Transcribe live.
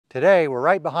Today, we're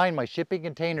right behind my shipping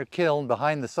container kiln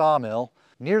behind the sawmill,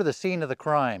 near the scene of the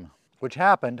crime, which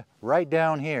happened right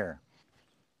down here.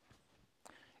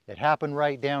 It happened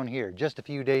right down here just a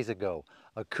few days ago.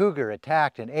 A cougar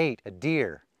attacked and ate a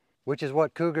deer, which is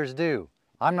what cougars do.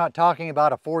 I'm not talking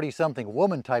about a 40-something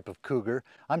woman type of cougar.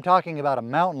 I'm talking about a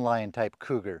mountain lion type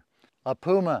cougar. A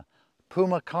puma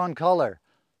concolor,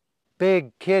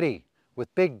 big kitty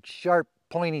with big sharp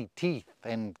pointy teeth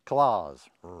and claws.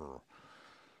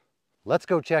 Let's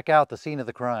go check out the scene of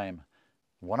the crime.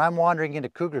 When I'm wandering into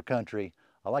cougar country,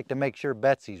 I like to make sure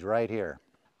Betsy's right here.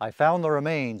 I found the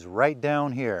remains right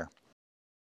down here,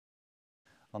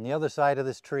 on the other side of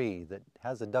this tree that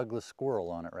has a Douglas squirrel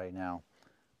on it right now.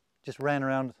 Just ran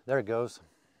around, there it goes.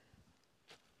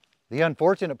 The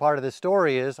unfortunate part of this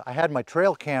story is I had my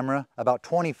trail camera about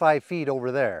 25 feet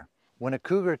over there. When a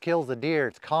cougar kills a deer,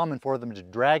 it's common for them to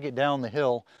drag it down the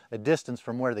hill a distance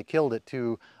from where they killed it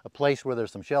to a place where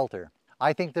there's some shelter.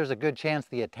 I think there's a good chance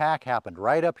the attack happened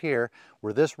right up here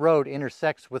where this road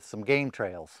intersects with some game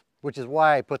trails, which is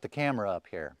why I put the camera up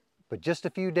here. But just a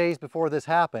few days before this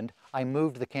happened, I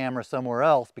moved the camera somewhere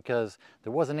else because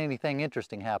there wasn't anything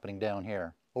interesting happening down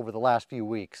here over the last few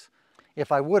weeks.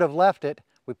 If I would have left it,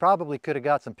 we probably could have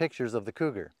got some pictures of the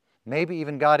cougar, maybe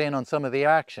even got in on some of the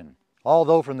action.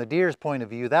 Although from the deer's point of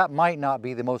view, that might not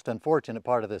be the most unfortunate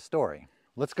part of this story.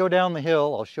 Let's go down the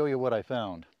hill, I'll show you what I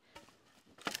found.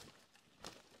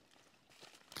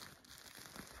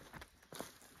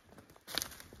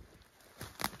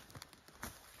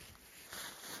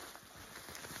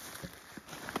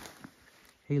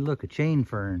 Hey look, a chain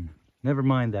fern. Never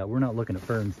mind that, we're not looking at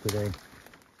ferns today.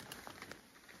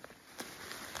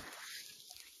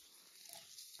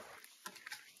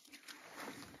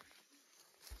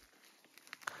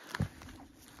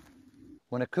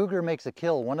 When a cougar makes a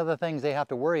kill, one of the things they have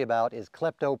to worry about is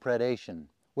kleptopredation,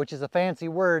 which is a fancy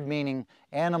word meaning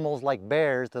animals like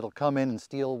bears that'll come in and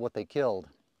steal what they killed.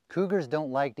 Cougars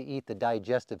don't like to eat the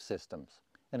digestive systems,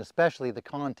 and especially the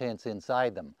contents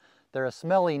inside them. They're a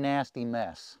smelly, nasty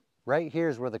mess. Right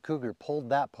here's where the cougar pulled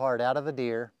that part out of the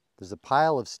deer. There's a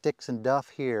pile of sticks and duff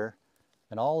here,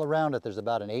 and all around it there's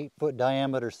about an 8-foot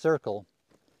diameter circle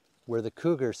where the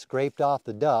cougar scraped off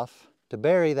the duff to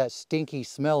bury that stinky,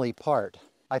 smelly part.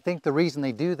 I think the reason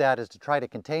they do that is to try to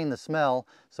contain the smell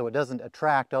so it doesn't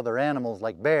attract other animals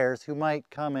like bears who might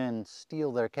come and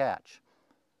steal their catch.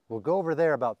 We'll go over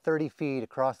there about 30 feet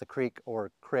across the creek,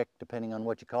 or crick, depending on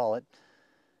what you call it,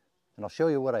 and I'll show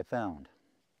you what I found.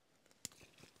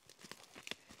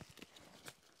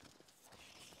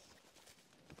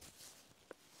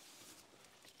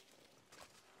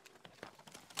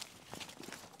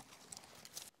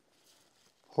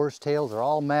 Horsetails are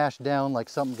all mashed down like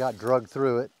something got drugged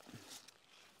through it.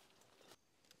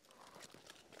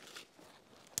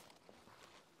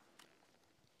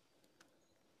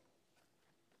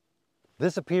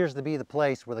 This appears to be the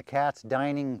place where the cat's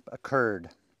dining occurred.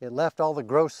 It left all the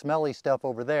gross, smelly stuff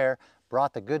over there,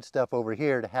 brought the good stuff over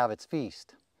here to have its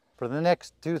feast. For the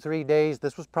next 2-3 days,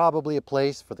 this was probably a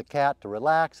place for the cat to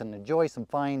relax and enjoy some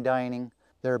fine dining.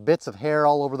 There are bits of hair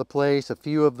all over the place, a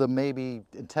few of them maybe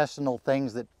intestinal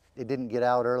things that it didn't get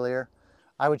out earlier.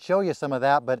 I would show you some of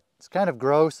that, but it's kind of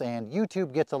gross and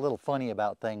YouTube gets a little funny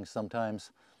about things sometimes.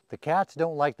 The cats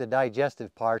don't like the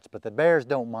digestive parts, but the bears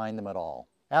don't mind them at all.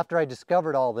 After I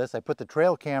discovered all this, I put the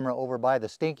trail camera over by the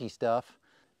stinky stuff.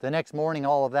 The next morning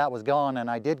all of that was gone and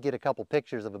I did get a couple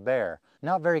pictures of a bear.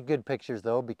 Not very good pictures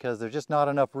though, because there's just not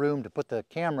enough room to put the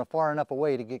camera far enough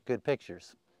away to get good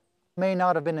pictures. May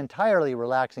not have been entirely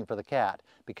relaxing for the cat,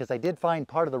 because I did find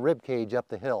part of the rib cage up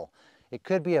the hill. It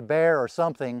could be a bear or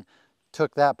something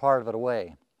took that part of it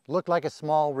away. Looked like a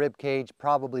small rib cage,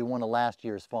 probably one of last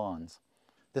year's fawns.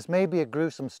 This may be a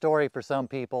gruesome story for some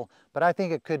people, but I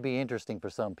think it could be interesting for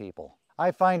some people.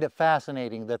 I find it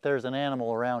fascinating that there's an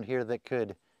animal around here that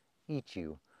could eat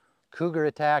you. Cougar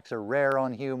attacks are rare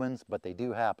on humans, but they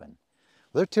do happen.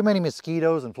 There are too many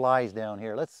mosquitoes and flies down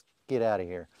here. Let's get out of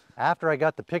here. After I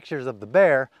got the pictures of the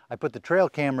bear, I put the trail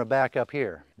camera back up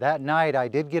here. That night I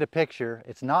did get a picture.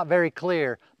 It's not very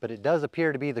clear, but it does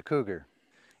appear to be the cougar.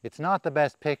 It's not the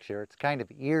best picture. It's kind of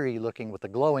eerie looking with the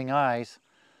glowing eyes.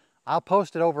 I'll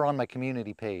post it over on my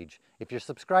community page. If you're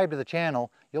subscribed to the channel,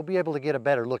 you'll be able to get a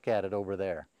better look at it over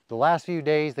there. The last few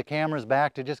days the camera's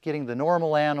back to just getting the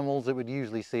normal animals it would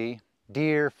usually see.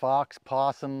 Deer, fox,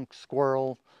 possum,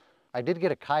 squirrel. I did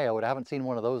get a coyote. I haven't seen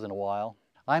one of those in a while.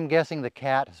 I'm guessing the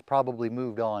cat has probably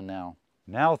moved on now.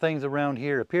 Now things around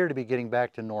here appear to be getting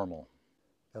back to normal.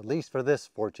 At least for this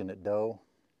fortunate doe.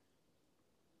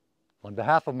 On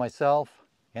behalf of myself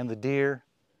and the deer,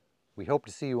 we hope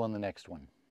to see you on the next one.